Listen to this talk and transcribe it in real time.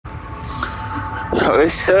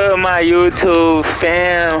What's up, my YouTube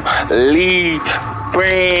family,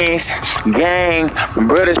 friends, gang,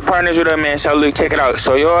 brothers, partners, with man? So look, check it out.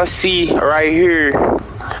 So y'all see right here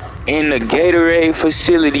in the Gatorade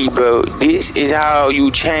facility, bro. This is how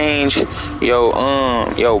you change your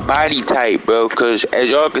body type, bro. Cause as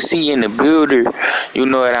y'all can see in the builder, you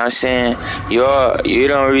know what I'm saying. You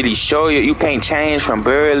don't really show you can't change from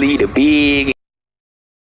burly to big.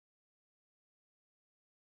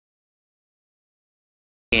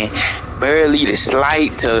 Barely to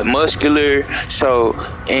slight to muscular. So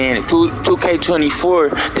in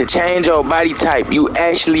 2K24, to change your body type, you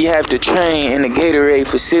actually have to train in the Gatorade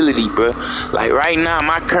facility, bro. Like right now,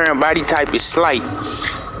 my current body type is slight.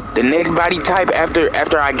 The next body type after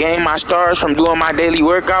I gain my stars from doing my daily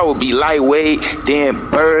workout will be lightweight,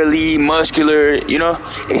 then burly, muscular,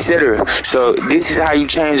 etc. So this is how you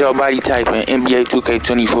change your body type in NBA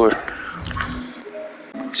 2K24.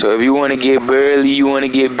 So if you want to get burly, you want to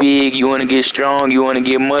get big, you want to get strong, you want to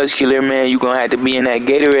get muscular, man, you're going to have to be in that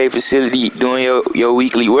Gatorade facility doing your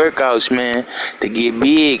weekly workouts, man, to get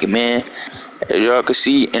big, man. As y'all can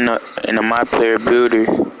see in the myplayer builder,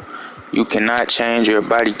 you cannot change your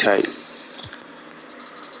body type.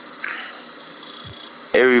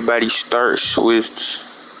 Everybody starts with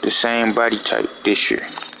the same body type this year.